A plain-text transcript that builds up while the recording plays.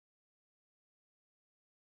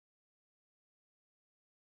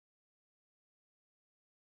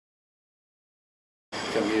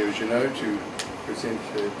come here, as you know, to present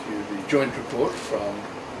to you the joint report from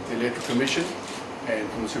the Electoral Commission and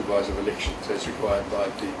from the Supervisor of Elections, as required by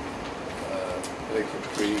the Electoral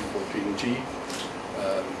Decree 14G.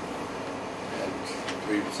 And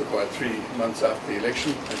we required 3 months after the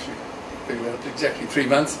election, as you figure out, exactly 3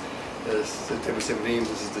 months. September 17,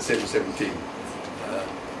 this is December 17.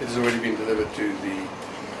 It has already been delivered to the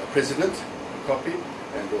President, a copy,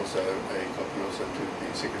 and also a copy also to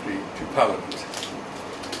the Secretary to Parliament.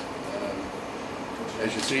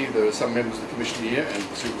 As you see, there are some members of the Commission here and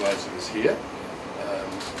the Supervisor is here.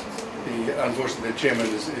 Unfortunately, the Chairman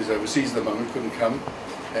is overseas at the moment, couldn't come,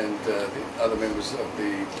 and the other members of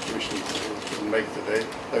the Commission couldn't make it today.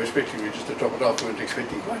 Though respectively, just to top it off, we weren't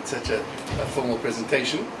expecting quite such a formal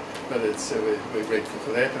presentation, but it's, we're grateful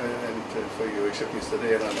for that and for your acceptance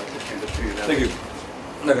today, and I'd like to hand it to you now. Thank you.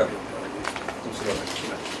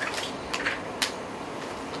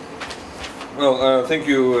 Well, thank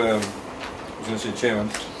you, I was going to say Chairman.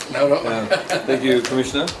 No. Thank you,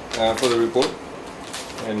 Commissioner, for the report.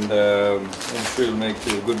 And I'm sure you'll make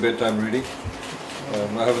a good bedtime reading.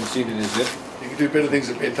 I haven't seen it as yet. You can do better things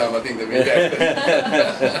at bedtime, I think, than me back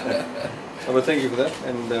then. But thank you for that.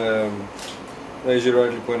 And as you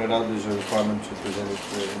rightly pointed out, there's a requirement to present it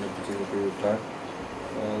in a particular period of time.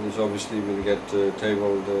 This obviously will get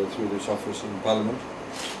tabled through this office in Parliament.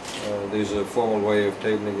 There's a formal way of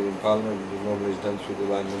tabling it in Parliament. It normally is done through the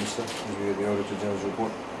Line Minister, as we have the Auditor General's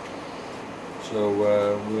report. So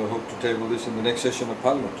we'll hope to table this in the next session of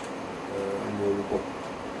Parliament in your report.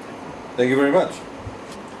 Thank you very much.